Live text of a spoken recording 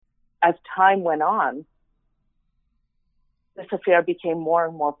as time went on, this affair became more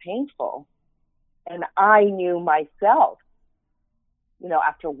and more painful. And I knew myself,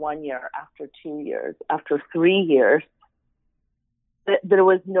 after 1 year, after 2 years, after 3 years, that there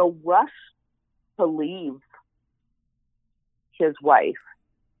was no rush to leave his wife.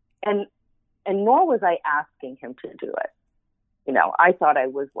 And nor was I asking him to do it. I thought I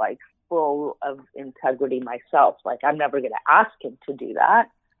was like full of integrity myself. Like, I'm never going to ask him to do that.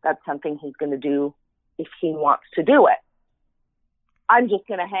 That's something he's going to do if he wants to do it. I'm just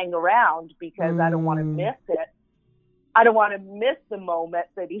going to hang around because I don't want to miss it. I don't want to miss the moment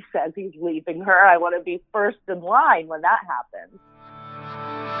that he says he's leaving her. I want to be first in line when that happens.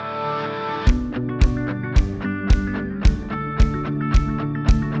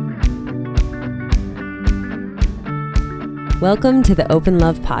 Welcome to the Open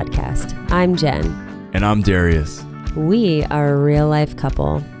Love Podcast. I'm Jen. And I'm Darius. We are a real-life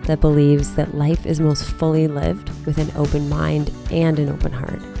couple that believes that life is most fully lived with an open mind and an open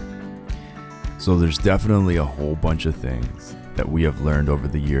heart. So there's definitely a whole bunch of things that we have learned over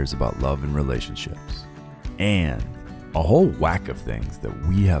the years about love and relationships, and a whole whack of things that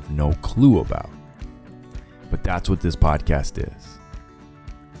we have no clue about. But that's what this podcast is.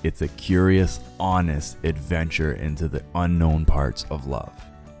 It's a curious, honest adventure into the unknown parts of love.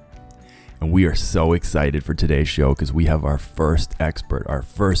 And we are so excited for today's show because we have our first expert, our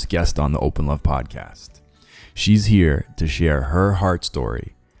first guest on the Open Love Podcast. She's here to share her heart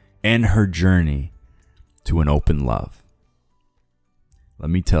story and her journey to an open love. Let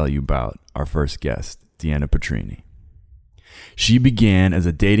me tell you about our first guest, Deanna Petrini. She began as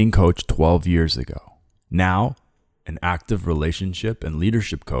a dating coach 12 years ago. Now, an active relationship and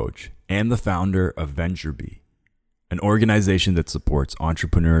leadership coach and the founder of VentureBee, an organization that supports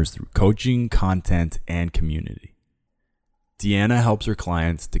entrepreneurs through coaching, content, and community. Deanna helps her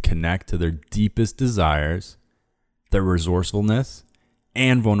clients to connect to their deepest desires, their resourcefulness,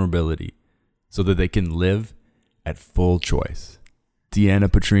 and vulnerability so that they can live at full choice. Deanna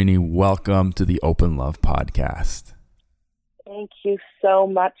Petrini, welcome to the Open Love Podcast. Thank you so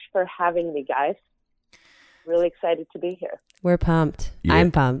much for having me, guys. Really excited to be here. We're pumped. Yeah.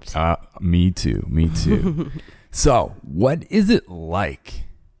 I'm pumped. Me too. So, what is it like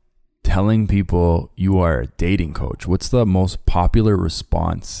telling people you are a dating coach? What's the most popular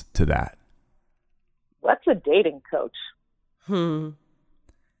response to that? What's a dating coach? And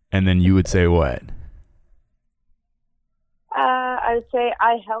then you would say what? I would say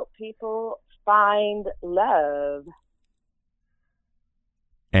I help people find love.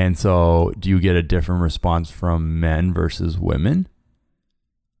 And so, do you get a different response from men versus women?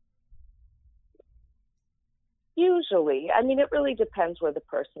 Usually. I mean, it really depends where the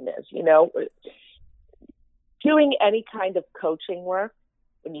person is. Doing any kind of coaching work,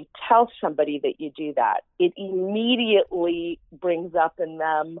 when you tell somebody that you do that, it immediately brings up in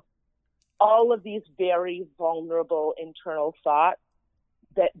them all of these very vulnerable internal thoughts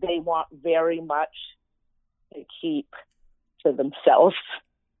that they want very much to keep to themselves.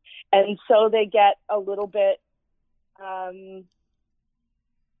 And so they get a little bit,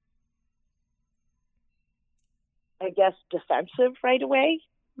 defensive right away.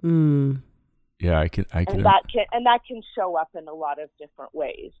 Yeah, I can. And that can show up in a lot of different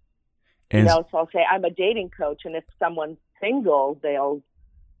ways. And so I'll say I'm a dating coach, and if someone's single, they'll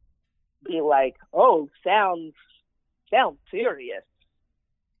be like, "Oh, sounds serious."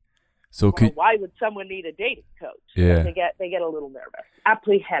 So why would someone need a dating coach? Yeah, they get a little nervous,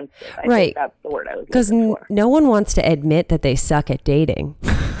 apprehensive. I think that's the word I was looking for. Because no one wants to admit that they suck at dating.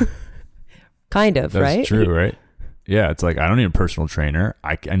 Kind of, that's right? That's true, right? Yeah, it's like I don't need a personal trainer.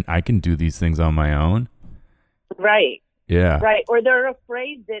 I can do these things on my own. Right. Yeah. Right. Or they're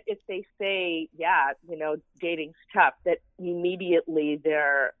afraid that if they say, dating's tough, that immediately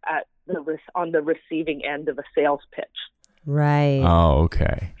they're on the receiving end of a sales pitch. Right. Oh,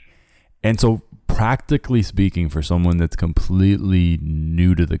 okay. And so practically speaking, for someone that's completely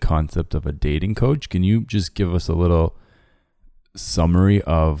new to the concept of a dating coach, can you just give us a little summary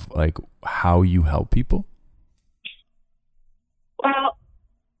of like how you help people? Well,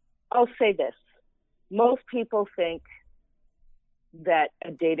 I'll say this. Most people think that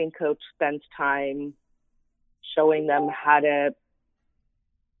a dating coach spends time showing them how to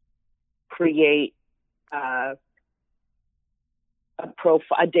create a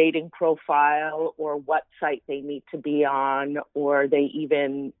dating profile, or what site they need to be on, or they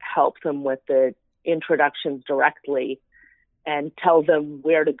even help them with the introductions directly and tell them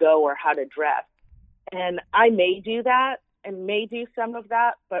where to go or how to dress. And I may do that and may do some of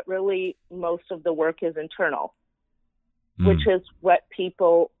that, but really most of the work is internal, which is what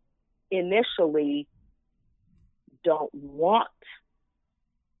people initially don't want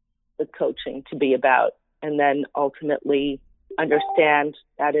the coaching to be about, and then ultimately understand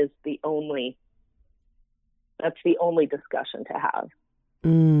that's the only discussion to have.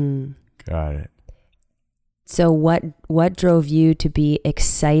 Got it. So what drove you to be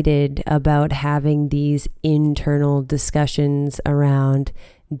excited about having these internal discussions around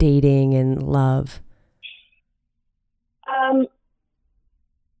dating and love?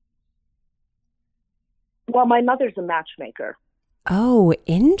 Well, my mother's a matchmaker. Oh,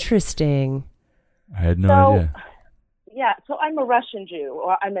 interesting. I had no idea. Yeah, so I'm a Russian Jew,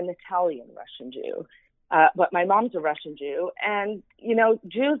 or I'm an Italian Russian Jew, but my mom's a Russian Jew, and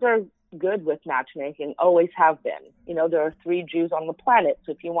Jews are good with matchmaking, always have been. There are 3 Jews on the planet,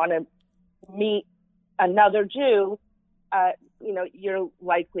 so if you want to meet another Jew, you're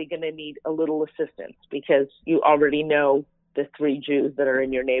likely going to need a little assistance because you already know the 3 Jews that are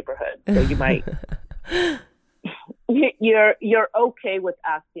in your neighborhood, so you might you're okay with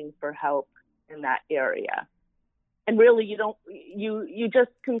asking for help in that area, and really you just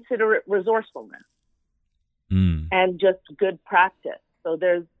consider it resourcefulness and just good practice. So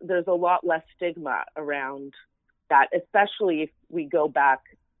there's a lot less stigma around that, especially if we go back,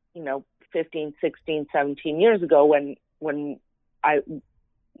 15, 16, 17 years ago when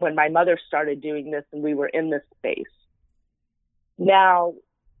my mother started doing this and we were in this space. Now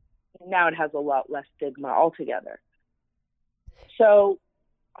it has a lot less stigma altogether. So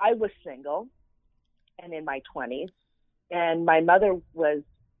I was single and in my 20s, and my mother was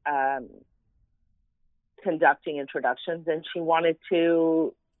conducting introductions, and she wanted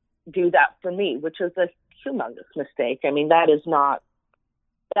to do that for me, which is a humongous mistake. I mean, that is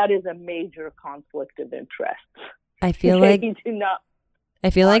a major conflict of interest. I feel like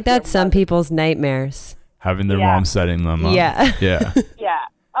that's some people's nightmares. Having their mom setting them up. Yeah. Yeah. Yeah.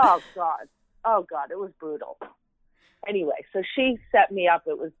 Oh God, it was brutal. Anyway, so she set me up.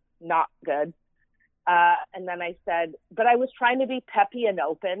 It was not good. And then I said, but I was trying to be peppy and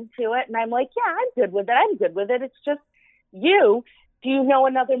open to it. And I'm like, yeah, I'm good with it. It's just do you know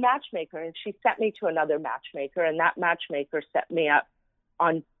another matchmaker? And she sent me to another matchmaker, and that matchmaker set me up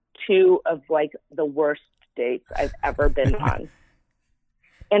on 2 of like the worst dates I've ever been on.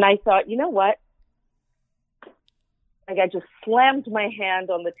 And I thought, you know what? Like, I just slammed my hand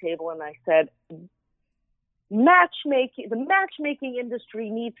on the table and I said, the matchmaking industry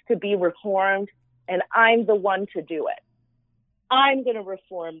needs to be reformed, and I'm the one to do it. I'm going to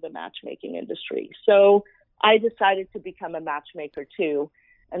reform the matchmaking industry. So I decided to become a matchmaker too.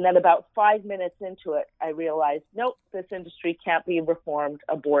 And then about 5 minutes into it, I realized, nope, this industry can't be reformed.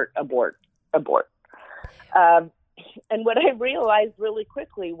 Abort. And what I realized really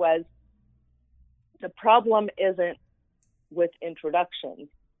quickly was the problem isn't with introductions.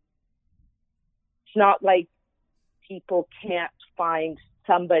 It's not like people can't find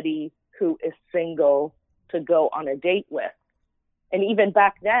somebody who is single to go on a date with. And even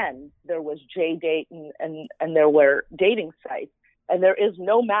back then, there was JDate and there were dating sites. And there is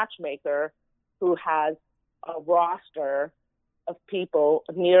no matchmaker who has a roster of people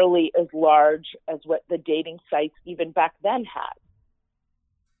nearly as large as what the dating sites even back then had.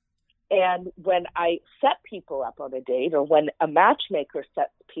 And when I set people up on a date, or when a matchmaker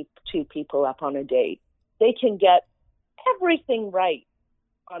sets 2 people up on a date, they can get everything right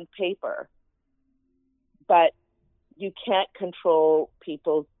on paper, but you can't control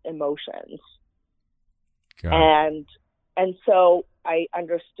people's emotions. And so I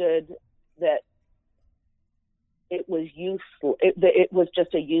understood that it was useful. It was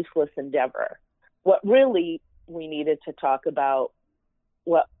just a useless endeavor. What really we needed to talk about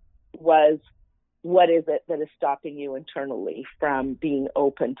what is it that is stopping you internally from being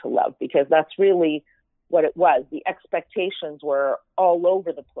open to love? Because that's really what it was. The expectations were all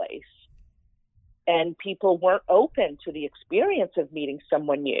over the place, and people weren't open to the experience of meeting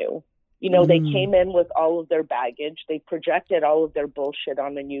someone new. They came in with all of their baggage. They projected all of their bullshit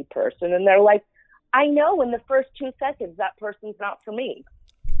on the new person, and they're like, I know in the first 2 seconds that person's not for me.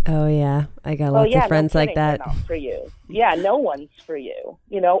 Oh yeah, I got lots of friends like that. Not for you. Yeah, no one's for you.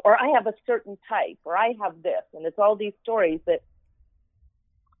 Or I have a certain type, or I have this, and it's all these stories that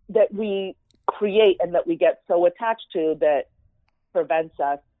we create and that we get so attached to that prevents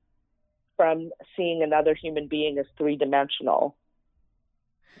us from seeing another human being as 3-dimensional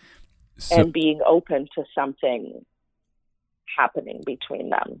and being open to something happening between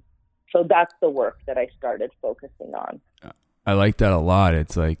them. So that's the work that I started focusing on. I like that a lot.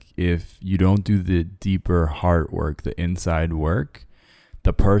 It's like, if you don't do the deeper heart work, the inside work,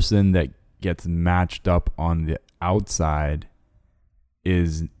 the person that gets matched up on the outside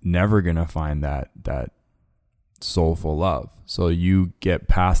is never going to find that soulful love. So you get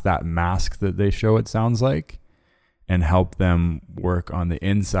past that mask that they show, it sounds like, and help them work on the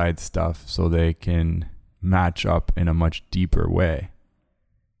inside stuff so they can match up in a much deeper way.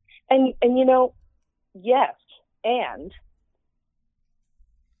 And yes, and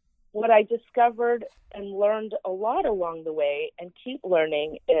what I discovered and learned a lot along the way and keep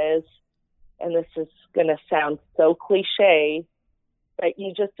learning is, and this is going to sound so cliche, but I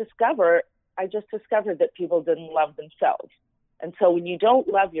just discovered that people didn't love themselves. And so when you don't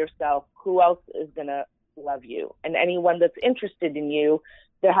love yourself, who else is going to love you? And anyone that's interested in you,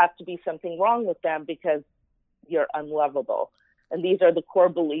 there has to be something wrong with them because you're unlovable. And these are the core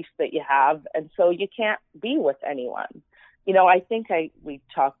beliefs that you have. And so you can't be with anyone. I think we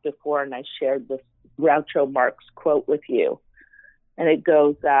talked before and I shared this Groucho Marx quote with you. And it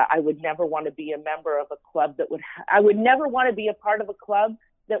goes, I would never want to be a member of a club I would never want to be a part of a club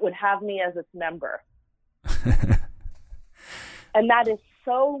that would have me as its member. And that is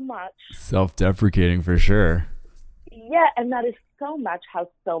so much self-deprecating for sure. Yeah. And that is so much how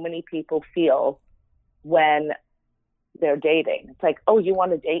so many people feel when they're dating. It's like, oh, you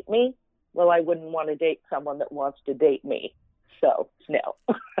want to date me? Well, I wouldn't want to date someone that wants to date me. So no,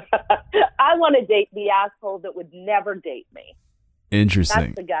 I want to date the asshole that would never date me. Interesting.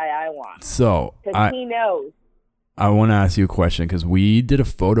 That's the guy I want. So because he knows. I want to ask you a question because we did a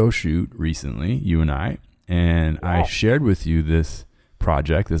photo shoot recently, you and I I shared with you this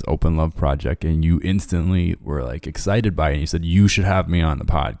project, this Open Love project, and you instantly were like excited by it. And you said, you should have me on the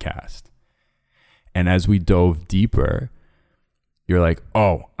podcast. And as we dove deeper, you're like,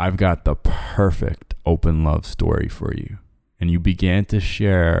 oh, I've got the perfect open love story for you. And you began to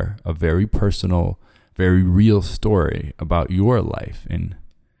share a very personal, very real story about your life and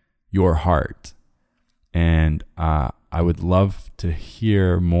your heart. And I would love to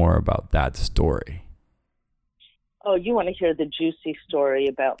hear more about that story. Oh, you want to hear the juicy story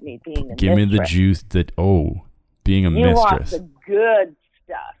about me being a mistress? Give me the juice being a mistress. You want the good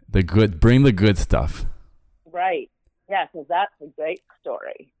stuff. Bring the good stuff. Right. Yeah, because that's a great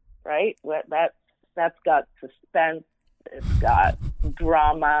story, right? That's got suspense. It's got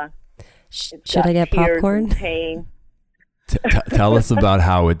drama. Should I get popcorn? Pain. Tell us about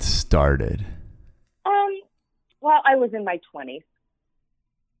how it started. Well, I was in my 20s,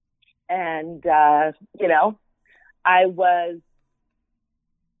 and I was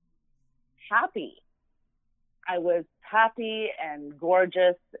happy. I was happy and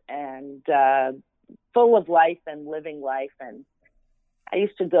gorgeous and full of life and living life. And I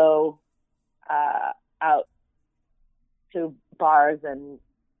used to go out to bars and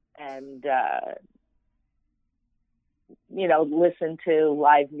listen to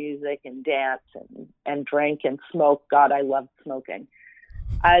live music and dance and drink and smoke. God, I loved smoking.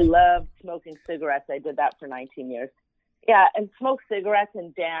 I loved smoking cigarettes. I did that for 19 years. Yeah, and smoke cigarettes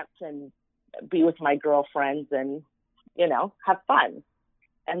and dance and be with my girlfriends and, have fun.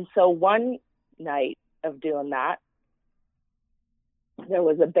 And so one night of doing that, there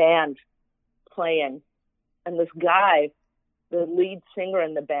was a band playing, and this guy, the lead singer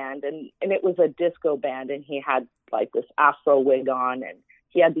in the band, and it was a disco band, and he had like this afro wig on, and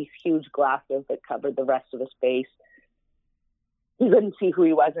he had these huge glasses that covered the rest of his face. You couldn't see who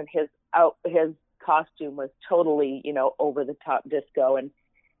he was, and his costume was totally, over the top disco. And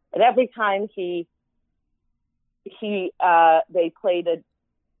every time they played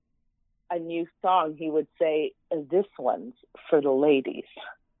a new song, he would say, "This one's for the ladies."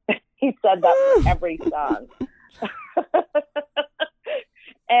 He said that for every song.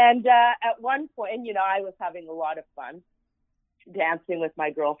 And at one point, I was having a lot of fun dancing with my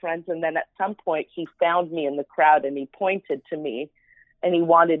girlfriends. And then at some point he found me in the crowd and he pointed to me and he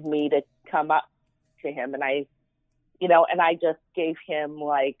wanted me to come up to him. And I just gave him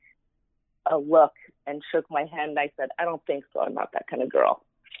like a look and shook my hand. And I said, "I don't think so. I'm not that kind of girl.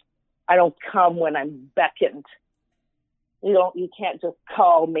 I don't come when I'm beckoned. You can't just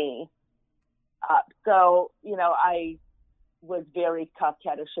call me up." So, I was very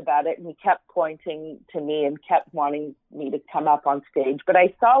coquettish about it, and he kept pointing to me and kept wanting me to come up on stage. But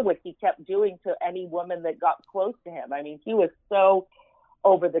I saw what he kept doing to any woman that got close to him. I mean, he was so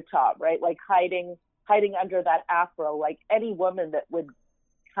over the top, right? Like hiding under that afro. Like any woman that would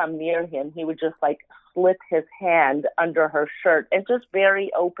come near him, he would just like slip his hand under her shirt and just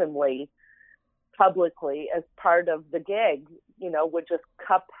very openly, publicly, as part of the gig, would just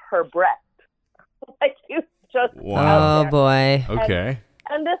cup her breast. Like he was just wow. Oh boy. Okay.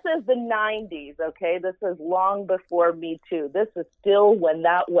 And this is the 90s, okay? This is long before Me Too. This is still when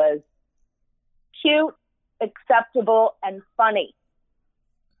that was cute, acceptable, and funny.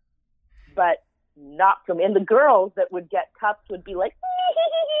 but not from, and the girls that would get cups would be like,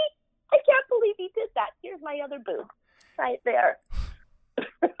 I can't believe he did that. Here's my other boob right there.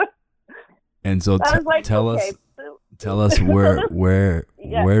 And so like, tell okay, us, tell us where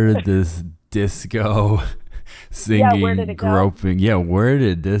did this disco singing, where did it groping? go? Where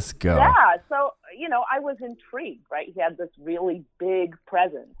did this go? Yeah, so, I was intrigued, right? He had this really big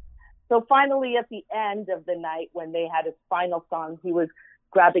presence. So finally, at the end of the night, when they had his final song, he was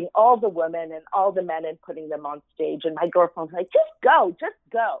grabbing all the women and all the men and putting them on stage. And my girlfriend was like, just go.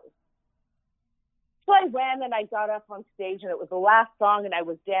 So I went and I got up on stage, and it was the last song, and I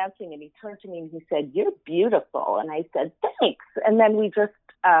was dancing, and he turned to me and he said, "You're beautiful." And I said, "Thanks." And then we just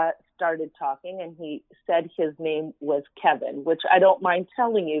started talking, and he said his name was Kevin, which I don't mind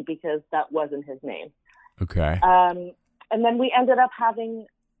telling you because that wasn't his name. Okay. And then we ended up having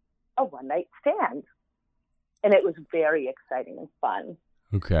a one-night stand, and it was very exciting and fun.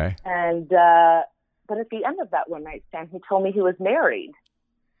 Okay. And but at the end of that one-night stand, he told me he was married.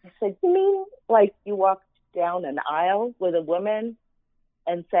 I said, "You mean like you walked down an aisle with a woman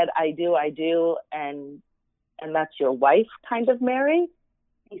and said, 'I do,' and that's your wife kind of married?"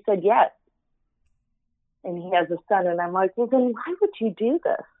 He said, "Yes." And he has a son. And I'm like, "Well, then why would you do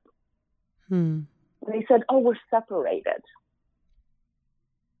this?" And he said, "Oh, we're separated."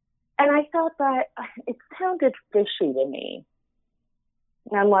 And I thought that it sounded fishy to me.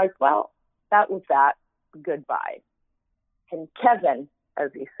 And I'm like, well, that was that. Goodbye. And Kevin,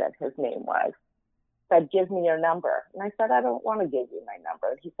 as he said his name was, said, "Give me your number." And I said, "I don't want to give you my number."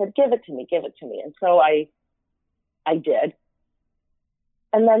 And he said, give it to me. And so I did.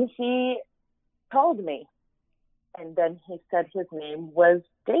 And then he told me. And then he said his name was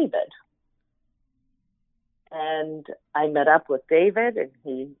David. And I met up with David, and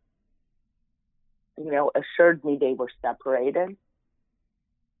he, assured me they were separated.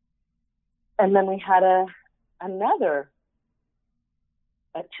 And then we had a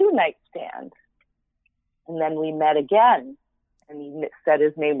 2-night stand. And then we met again, and he said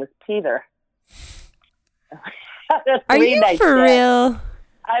his name was Peter. Are you for real?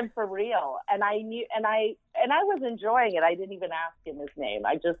 I'm for real. And I knew, and I was enjoying it. I didn't even ask him his name.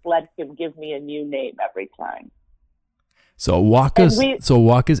 I just let him give me a new name every time. So walk us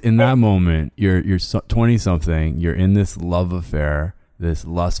in that moment. You're 20-something. You're in this love affair, this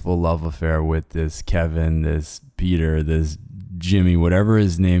lustful love affair with this Kevin, this Peter, this Jimmy, whatever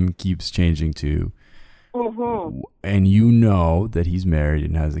his name keeps changing to. Mm-hmm. And you know that he's married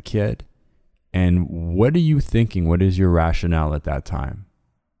and has a kid. And what are you thinking? What is your rationale at that time?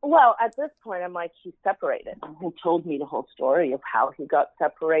 Well, at this point, I'm like, he's separated. And he told me the whole story of how he got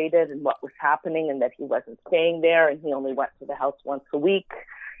separated and what was happening, and that he wasn't staying there, and he only went to the house once a week.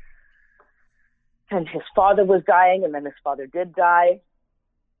 And his father was dying, and then his father did die.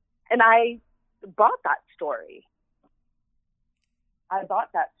 And I bought that story.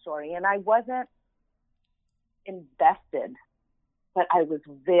 And I wasn't invested, but I was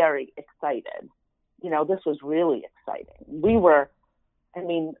very excited. This was really exciting. We were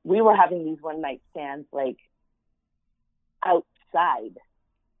having these one-night stands, like, outside,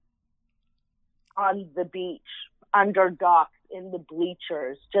 on the beach, under docks, in the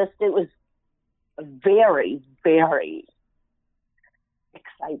bleachers. It was very, very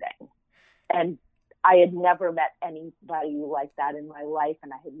exciting. And I had never met anybody like that in my life,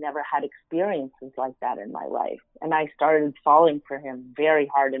 and I had never had experiences like that in my life. And I started falling for him very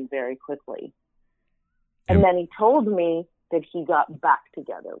hard and very quickly. And then he told me that he got back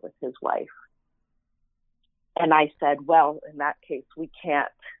together with his wife. And I said, well, in that case, we can't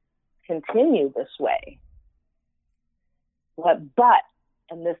continue this way. But,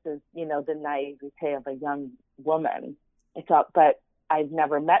 and this is, the naivete of a young woman, I thought, but I've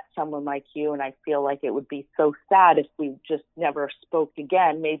never met someone like you, and I feel like it would be so sad if we just never spoke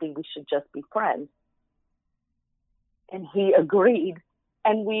again. Maybe we should just be friends. And he agreed,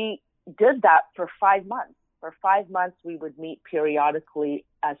 and we did that for 5 months. For 5 months, we would meet periodically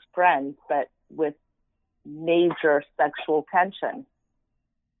as friends, but with major sexual tension.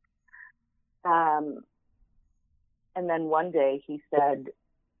 And then one day he said,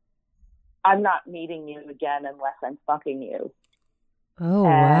 "I'm not meeting you again unless I'm fucking you." Oh,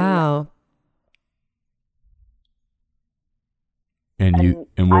 wow. And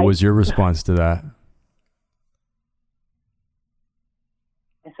what was your response to that?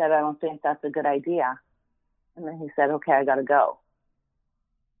 I said, "I don't think that's a good idea." And then he said, "Okay, I got to go."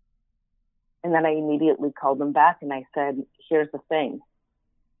 And then I immediately called him back and I said, "Here's the thing.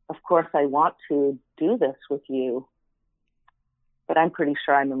 Of course, I want to do this with you, but I'm pretty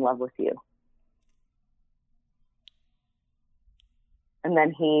sure I'm in love with you." And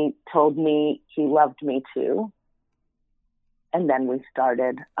then he told me he loved me too. And then we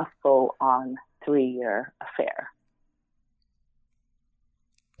started a full-on 3-year affair.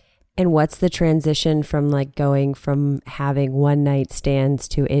 And what's the transition from like going from having one night stands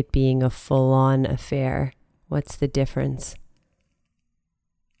to it being a full-on affair? What's the difference?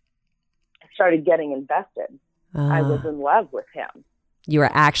 I started getting invested. I was in love with him. You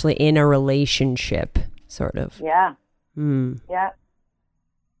were actually in a relationship, sort of. Yeah. Mm. Yeah.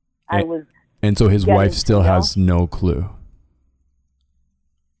 I was. And so his wife still has no clue.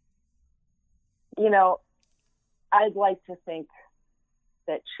 You know, I'd like to think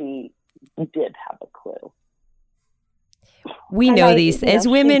that she did have a clue. We know these as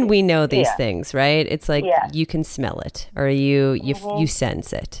women. We know these things, right? It's like you can smell it, or you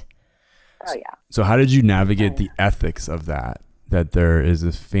sense it. Oh yeah. So how did you navigate the ethics of that? That there is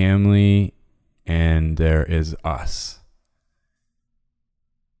a family and there is us.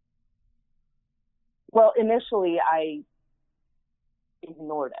 Well, initially I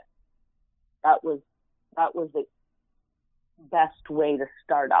ignored it. That was the best way to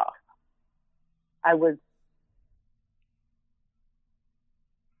start off. I was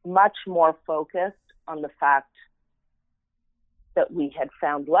much more focused on the fact that we had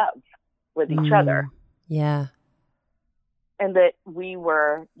found love with each other. Yeah. And that we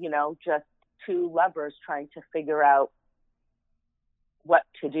were, just two lovers trying to figure out what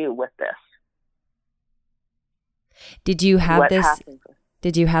to do with this. Did you have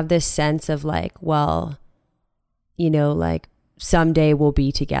this sense of like, well, like someday we'll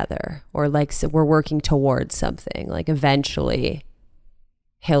be together, or like so we're working towards something, like eventually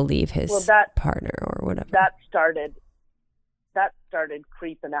he'll leave his partner or whatever? That started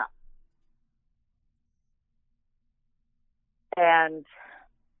creeping up. And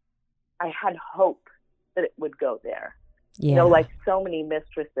I had hope that it would go there. Yeah. Like so many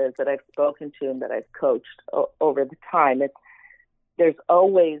mistresses that I've spoken to and that I've coached over the time, there's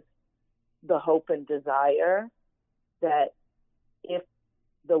always the hope and desire that if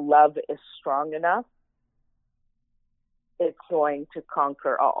the love is strong enough, it's going to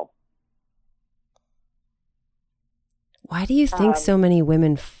conquer all. Why do you think so many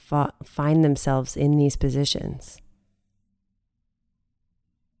women find themselves in these positions?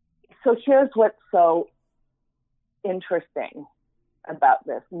 So here's what's so interesting about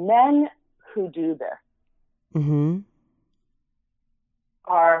this. Men who do this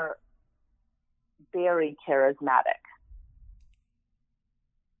are very charismatic.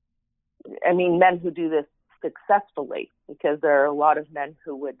 I mean, men who do this successfully, because there are a lot of men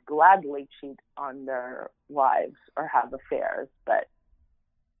who would gladly cheat on their wives or have affairs, but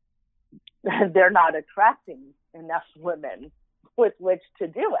they're not attracting enough women with which to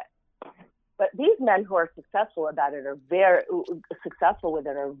do it. But these men who are successful about it are very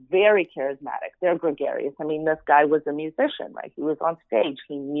charismatic. They're gregarious. I mean, this guy was a musician, right? He was on stage.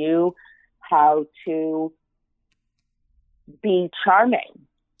 He knew how to be charming.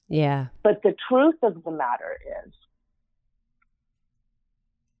 Yeah. But the truth of the matter is,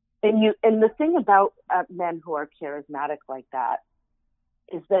 and the thing about men who are charismatic like that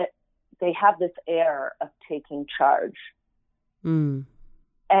is that they have this air of taking charge. Mm.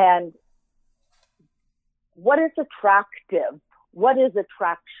 And what is attractive? What is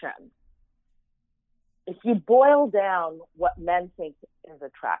attraction? If you boil down what men think is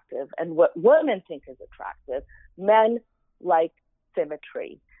attractive and what women think is attractive, men like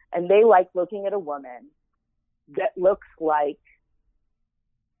symmetry. And they like looking at a woman that looks like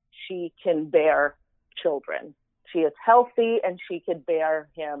she can bear children. She is healthy and she could bear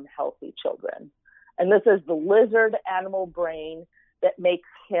him healthy children. And this is the lizard animal brain that makes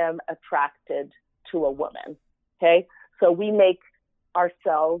him attracted to a woman. Okay? So we make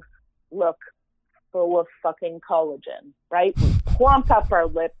ourselves look full of fucking collagen, right? We plump up our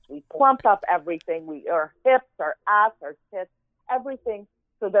lips, we plump up everything, our hips, our ass, our tits, everything,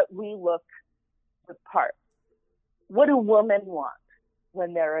 so that we look the part. What do women want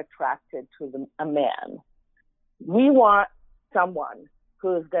when they're attracted to a man? We want someone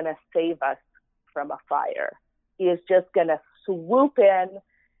who is going to save us from a fire. He is just going to swoop in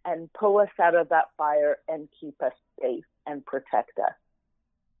and pull us out of that fire and keep us safe and protect us.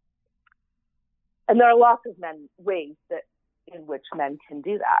 And there are lots of ways in which men can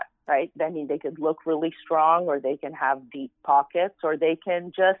do that, right? I mean, they could look really strong, or they can have deep pockets, or they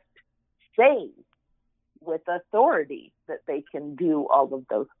can just say with authority that they can do all of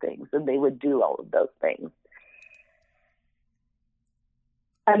those things, and they would do all of those things.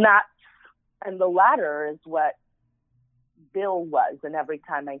 And the latter is what Bill was. And every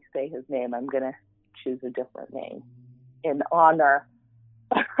time I say his name, I'm going to choose a different name in honor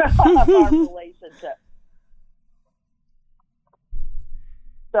of our relationship.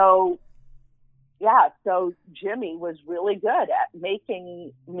 So, yeah, so Jimmy was really good at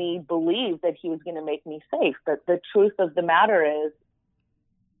making me believe that he was going to make me safe. But the truth of the matter is,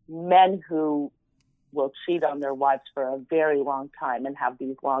 men who will cheat on their wives for a very long time and have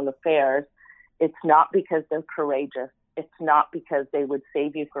these long affairs, it's not because they're courageous. It's not because they would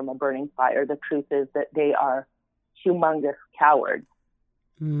save you from a burning fire. The truth is that they are humongous cowards.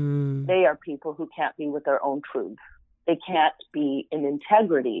 They are people who can't be with their own truths. They can't be in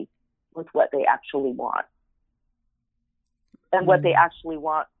integrity with what they actually want. And what they actually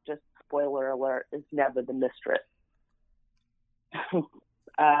want, just spoiler alert, is never the mistress.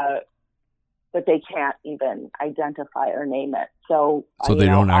 But they can't even identify or name it. So they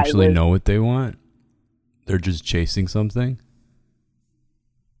don't actually know what they want? They're just chasing something?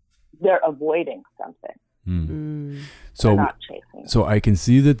 They're avoiding something. So, they're not chasing. So I can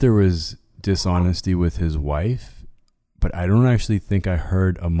see that there was dishonesty with his wife, but I don't actually think I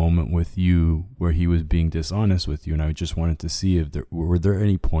heard a moment with you where he was being dishonest with you. And I just wanted to see if were there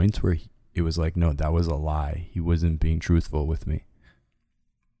any points where it was like, no, that was a lie. He wasn't being truthful with me.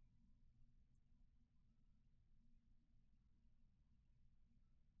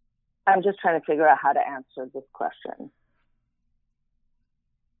 I'm just trying to figure out how to answer this question.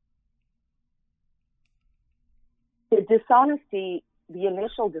 The dishonesty, the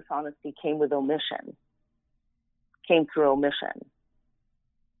initial dishonesty came with omission, came through omission.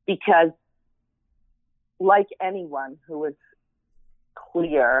 Because like anyone who is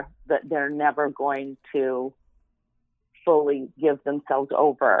clear that they're never going to fully give themselves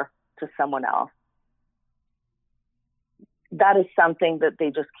over to someone else, that is something that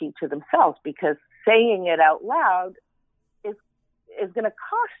they just keep to themselves, because saying it out loud is going to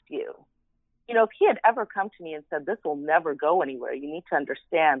cost you. You know, if he had ever come to me and said, this will never go anywhere, you need to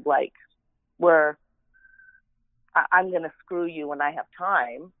understand, like, I'm going to screw you when I have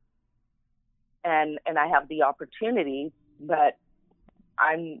time and I have the opportunity, but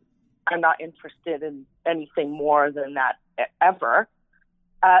I'm not interested in anything more than that ever.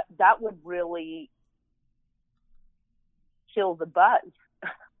 That would really kill the buzz,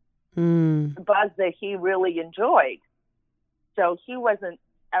 the buzz that he really enjoyed. So he wasn't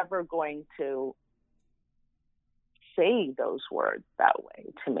ever going to say those words that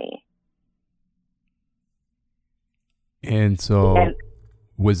way to me. And so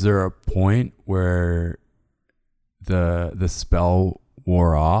was there a point where the spell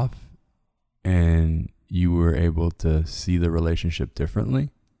wore off and you were able to see the relationship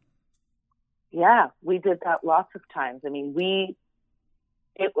differently? Yeah, we did that lots of times. I mean,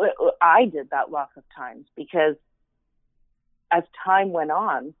 I did that lots of times, because as time went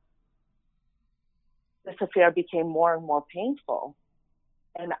on, this affair became more and more painful.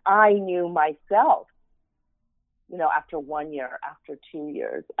 And I knew myself, you know, after 1 year, after 2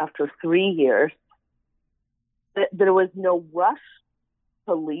 years, after 3 years, that there was no rush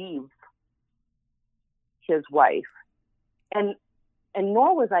to leave his wife. And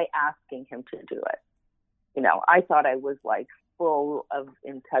nor was I asking him to do it. You know, I thought I was like full of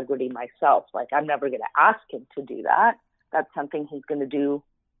integrity myself. Like, I'm never going to ask him to do that. That's something he's going to do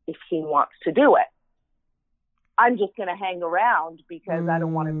if he wants to do it. I'm just going to hang around because I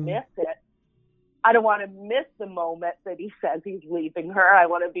don't want to miss it. I don't want to miss the moment that he says he's leaving her. I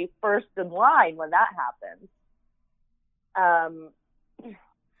want to be first in line when that happens.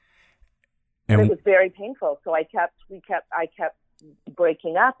 And it was very painful. So I kept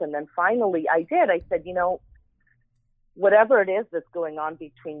breaking up. And then finally I did. I said, you know, whatever it is that's going on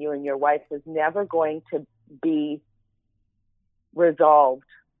between you and your wife is never going to be resolved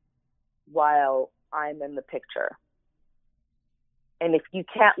while I'm in the picture. And if you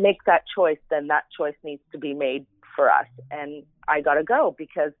can't make that choice, then that choice needs to be made for us. And I got to go,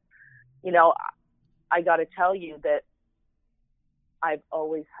 because, you know, I got to tell you that I've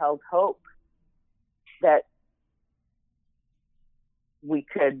always held hope that we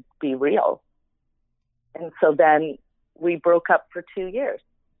could be real. And so then we broke up for 2 years,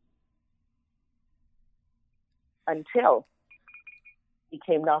 until he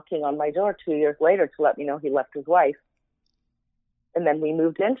came knocking on my door 2 years later to let me know he left his wife. And then we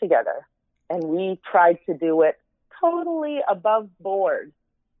moved in together, and we tried to do it totally above board,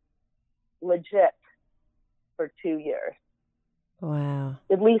 legit, for 2 years. Wow.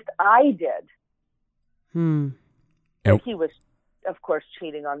 At least I did. Yep. He was, of course,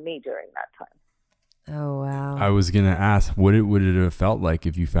 cheating on me during that time. Oh, wow. I was going to ask, would it have felt like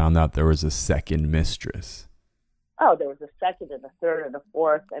if you found out there was a second mistress? Oh, there was a second and a third and a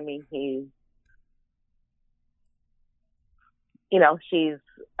fourth. I mean, he's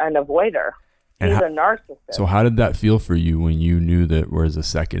an avoider. He's a narcissist. So how did that feel for you when you knew that there was a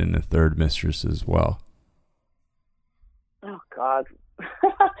second and a third mistress as well? Oh, God.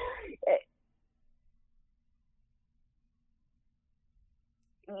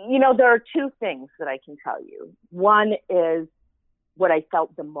 There are two things that I can tell you. One is what I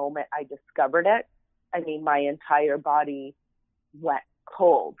felt the moment I discovered it. I mean, my entire body went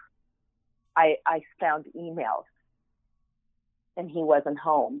cold. I found emails, and he wasn't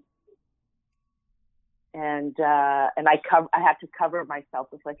home. And I had to cover myself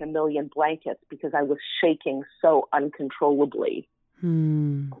with like a million blankets because I was shaking so uncontrollably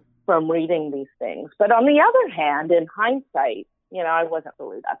from reading these things. But on the other hand, in hindsight, I wasn't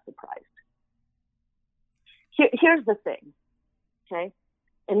really that surprised. Here's the thing, okay?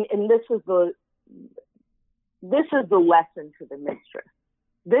 And this is the lesson to the mistress.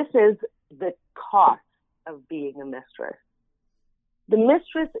 This is the cost of being a mistress. The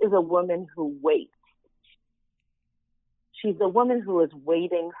mistress is a woman who waits. She's a woman who is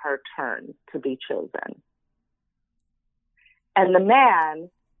waiting her turn to be chosen. And the man,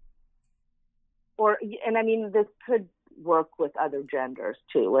 this could work with other genders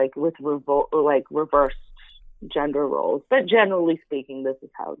too, like with reversed gender roles. But generally speaking, this is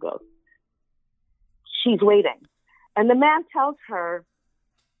how it goes. She's waiting. And the man tells her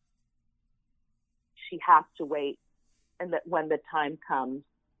she has to wait, and that when the time comes,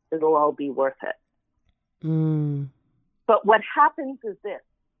 it'll all be worth it. But what happens is this.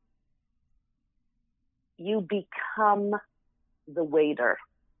 You become the waiter.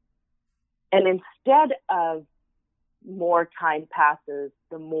 And instead of more time passes,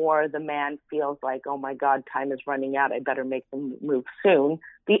 the more the man feels like, oh my God, time is running out. I better make the move soon.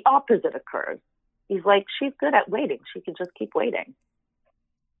 The opposite occurs. He's like, she's good at waiting. She can just keep waiting.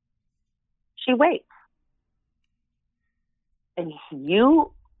 She waits. And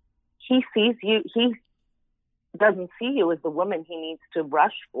he sees you, he doesn't see you as the woman he needs to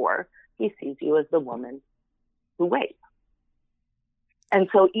rush for. He sees you as the woman who waits. And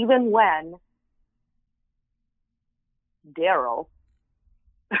so even when Daryl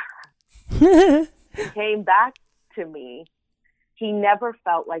came back to me, he never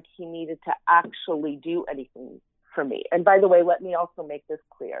felt like he needed to actually do anything for me. And by the way, let me also make this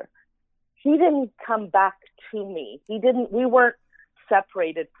clear. He didn't come back to me. We weren't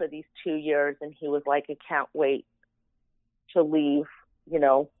separated for these 2 years, and he was like, I can't wait to leave,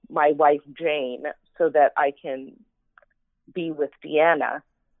 my wife Jane so that I can be with Deanna.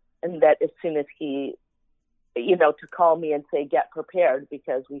 And that as soon as he, to call me and say, get prepared,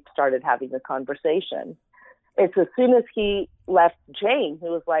 because we started having a conversation. It's as soon as he left Jane, he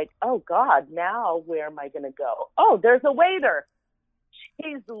was like, oh God, now where am I going to go? Oh, there's a waiter.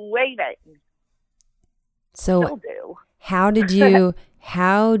 She's waiting. So how do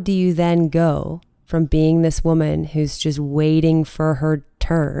you then go from being this woman who's just waiting for her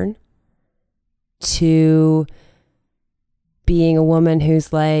turn to being a woman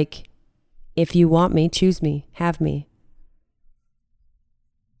who's like, if you want me, choose me, have me?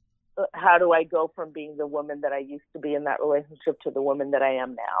 How do I go from being the woman that I used to be in that relationship to the woman that I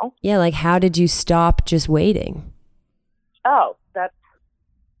am now? Yeah, like how did you stop just waiting? Oh, that's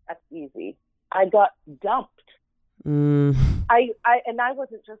easy. I got dumped. I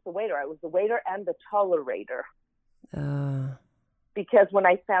wasn't just the waiter. I was the waiter and the tolerator. Because when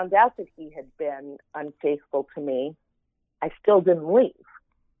I found out that he had been unfaithful to me, I still didn't leave.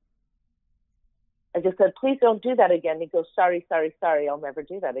 I just said, please don't do that again. He goes, sorry, I'll never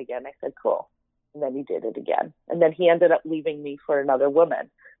do that again. I said, cool. And then he did it again. And then he ended up leaving me for another woman.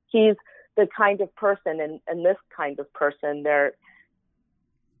 He's the kind of person, and this kind of person, there's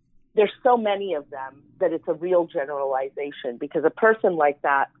so many of them that it's a real generalization, because a person like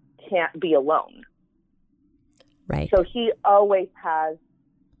that can't be alone. Right. So he always has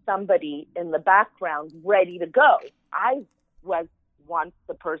somebody in the background ready to go. I was once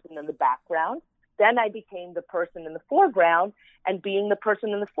the person in the background. Then I became the person in the foreground, and being the person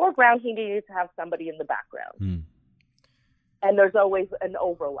in the foreground, he needed to have somebody in the background. And there's always an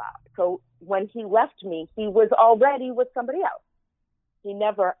overlap. So when he left me, he was already with somebody else. He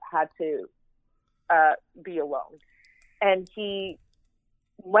never had to be alone. And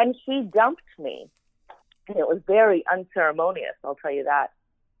when he dumped me, and it was very unceremonious, I'll tell you that,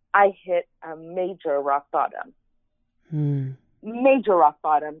 I hit a major rock bottom. Major rock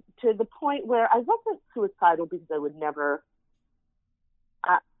bottom, to the point where I wasn't suicidal, because I would never,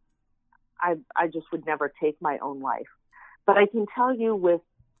 I just would never take my own life. But I can tell you with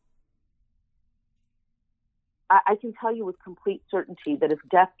complete certainty that if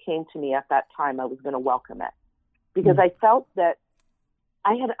death came to me at that time, I was going to welcome it, because I felt that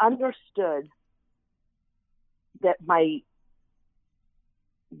I had understood that my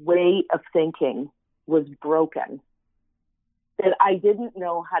way of thinking was broken, that I didn't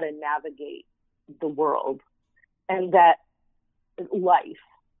know how to navigate the world and that life,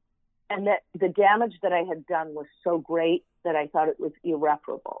 and that the damage that I had done was so great that I thought it was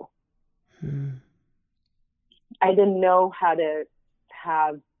irreparable. I didn't know how to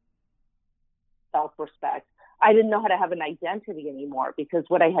have self-respect. I didn't know how to have an identity anymore, because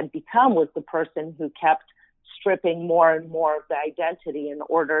what I had become was the person who kept stripping more and more of the identity in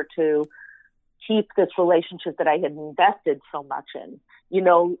order to keep this relationship that I had invested so much in. You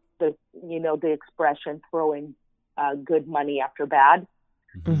know the expression, throwing good money after bad.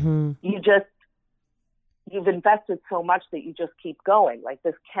 Mm-hmm. You've invested so much that you just keep going. Like,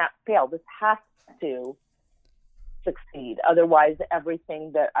 this can't fail. This has to succeed. Otherwise,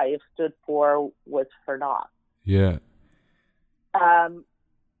 everything that I have stood for was for naught. Yeah. And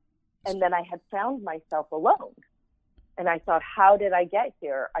then I had found myself alone. And I thought, how did I get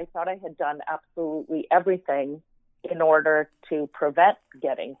here? I thought I had done absolutely everything in order to prevent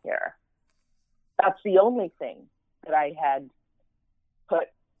getting here. That's the only thing that I had put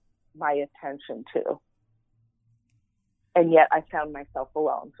my attention to. And yet I found myself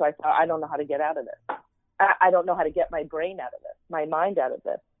alone. So I thought, I don't know how to get out of this. I don't know how to get my brain out of this, my mind out of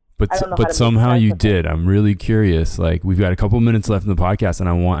this. But somehow you did. I'm really curious. Like, we've got a couple minutes left in the podcast, and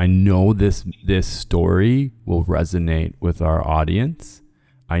I know this story will resonate with our audience.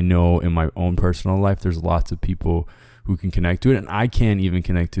 I know in my own personal life, there's lots of people who can connect to it, and I can even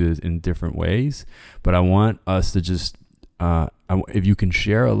connect to it in different ways. But I want us to just, if you can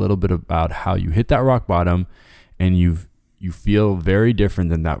share a little bit about how you hit that rock bottom, and you feel very different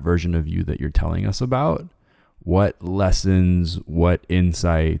than that version of you that you're telling us about. What lessons, what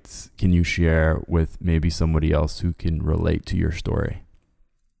insights can you share with maybe somebody else who can relate to your story?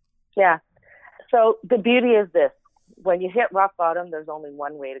 Yeah. So the beauty is this: when you hit rock bottom, there's only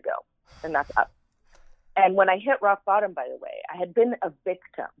one way to go, and that's up. And when I hit rock bottom, by the way, I had been a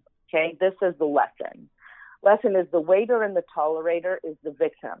victim. Okay. This is the lesson. Lesson is the waiter and the tolerator is the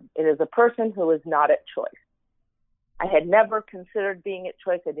victim. It is a person who is not at choice. I had never considered being at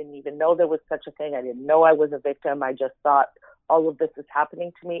choice. I didn't even know there was such a thing. I didn't know I was a victim. I just thought, all of this is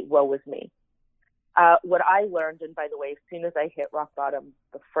happening to me. Woe is me. What I learned, and by the way, as soon as I hit rock bottom,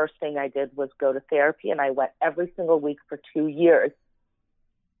 the first thing I did was go to therapy, and I went every single week for 2 years.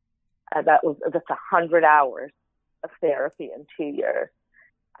 That's 100 hours of therapy in 2 years,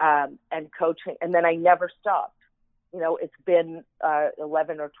 and coaching. And then I never stopped. It's been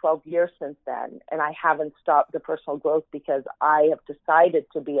 11 or 12 years since then, and I haven't stopped the personal growth because I have decided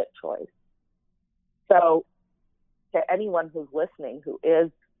to be at choice. So to anyone who's listening who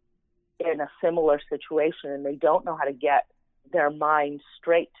is in a similar situation and they don't know how to get their mind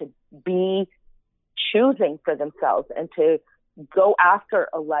straight to be choosing for themselves and to go after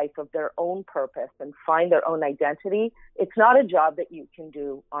a life of their own purpose and find their own identity, it's not a job that you can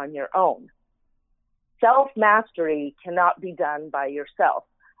do on your own. Self-mastery cannot be done by yourself.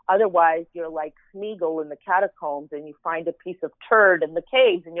 Otherwise, you're like Smeagol in the catacombs and you find a piece of turd in the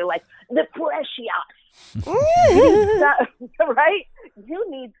caves and you're like, the precious. Right? You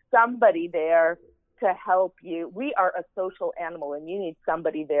need somebody there to help you. We are a social animal, and you need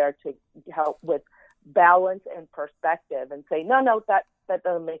somebody there to help with balance and perspective and say, no, that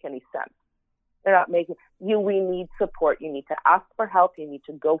doesn't make any sense. They're not making you. We need support. You need to ask for help. You need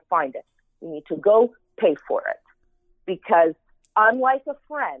to go find it. You need to go pay for it, because unlike a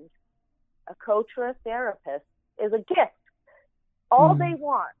friend, a coach or a therapist is a gift. All they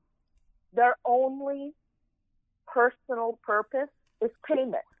want, their only personal purpose is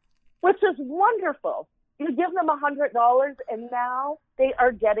payment, which is wonderful. You give them $100 and now they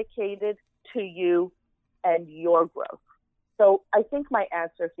are dedicated to you and your growth. So I think my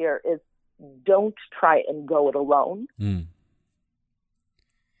answer here is, don't try and go it alone.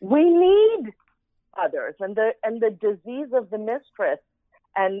 We need others, and the disease of the mistress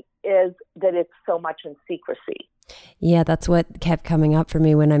is that it's so much in secrecy. Yeah, that's what kept coming up for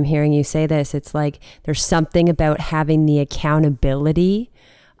me when I'm hearing you say this. It's like there's something about having the accountability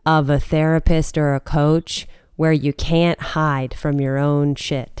of a therapist or a coach where you can't hide from your own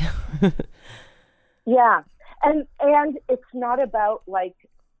shit. Yeah, and it's not about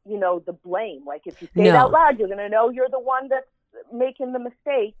the blame. Like, if you say it out loud, you're going to know you're the one that's making the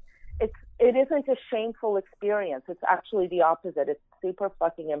mistake. It isn't a shameful experience. It's actually the opposite. It's super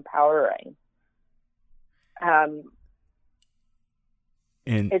fucking empowering. And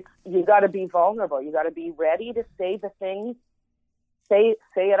you got to be vulnerable. You got to be ready to say the things. Say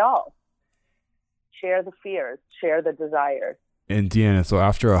it all. Share the fears. Share the desires. And Deanna, so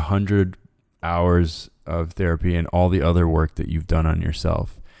after 100 hours of therapy and all the other work that you've done on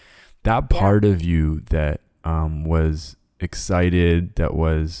yourself, that part of you that was excited, that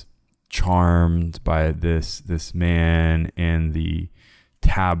was charmed by this man and the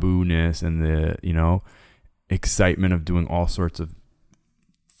taboo-ness and the, you know, excitement of doing all sorts of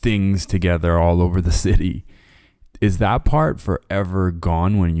things together all over the city, is that part forever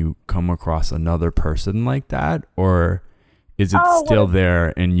gone when you come across another person like that? Or is it still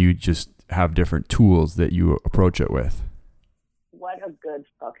there and you just have different tools that you approach it with? What a good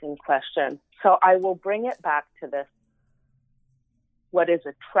fucking question. So I will bring it back to this. What is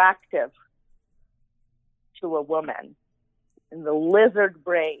attractive to a woman in the lizard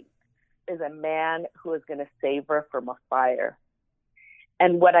brain is a man who is going to save her from a fire.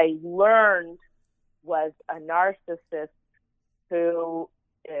 And what I learned was a narcissist who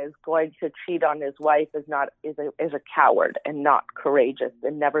is going to cheat on his wife is a coward and not courageous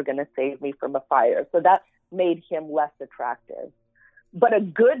and never going to save me from a fire. So that made him less attractive. But a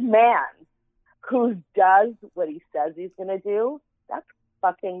good man who does what he says he's going to do, that's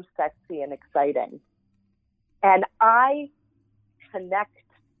fucking sexy and exciting. And I connect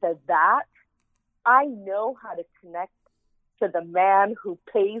to that. I know how to connect to the man who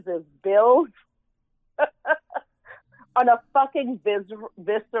pays his bills on a fucking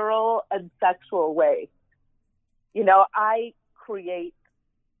visceral and sexual way. You know, I create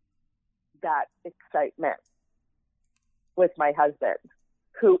that excitement with my husband,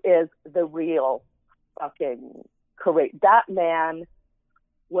 who is the real fucking courage. That man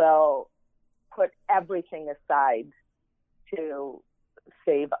will put everything aside to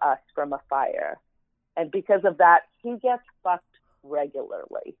save us from a fire. And because of that, he gets fucked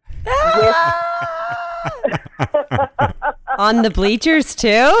regularly. On the bleachers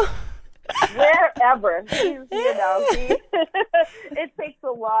too? Wherever. It takes a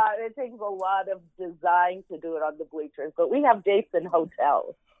lot of design to do it on the bleachers, but we have dates in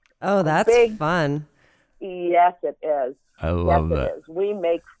hotels. Oh, that's fun. Yes, it is. I love that. It is. We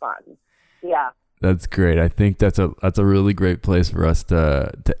make fun. Yeah. That's great. I think that's a really great place for us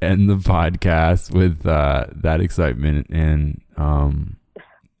to end the podcast with that excitement. And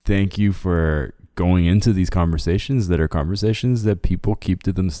thank you for going into these conversations that are conversations that people keep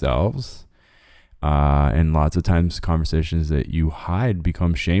to themselves. And lots of times conversations that you hide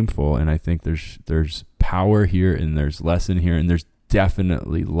become shameful. And I think there's power here and there's lesson here and there's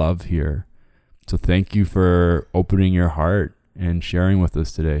definitely love here. So thank you for opening your heart and sharing with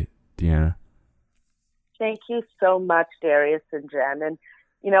us today, Deanna. Thank you so much, Darius and Jen. And,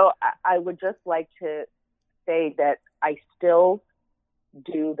 you know, I would just like to say that I still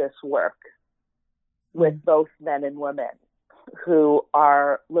do this work with both men and women who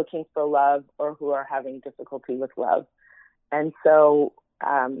are looking for love or who are having difficulty with love. And so,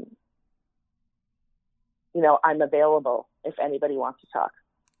 you know, I'm available if anybody wants to talk.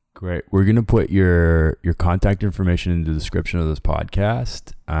 Great. We're going to put your contact information in the description of this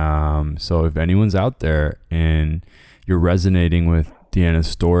podcast. So if anyone's out there and you're resonating with Deanna's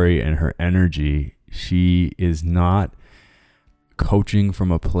story and her energy, she is not coaching from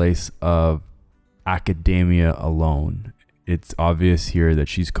a place of academia alone. It's obvious here that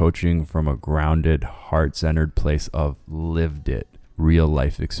she's coaching from a grounded, heart-centered place of lived it, real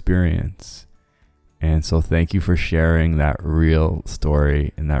life experience. And so thank you for sharing that real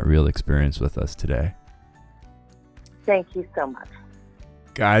story and that real experience with us today. Thank you so much.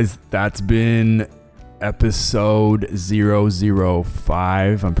 Guys, that's been episode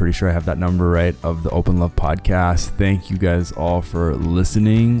 005. I'm pretty sure I have that number right of the Open Love Podcast. Thank you guys all for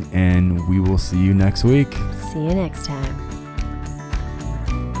listening, and we will see you next week. See you next time.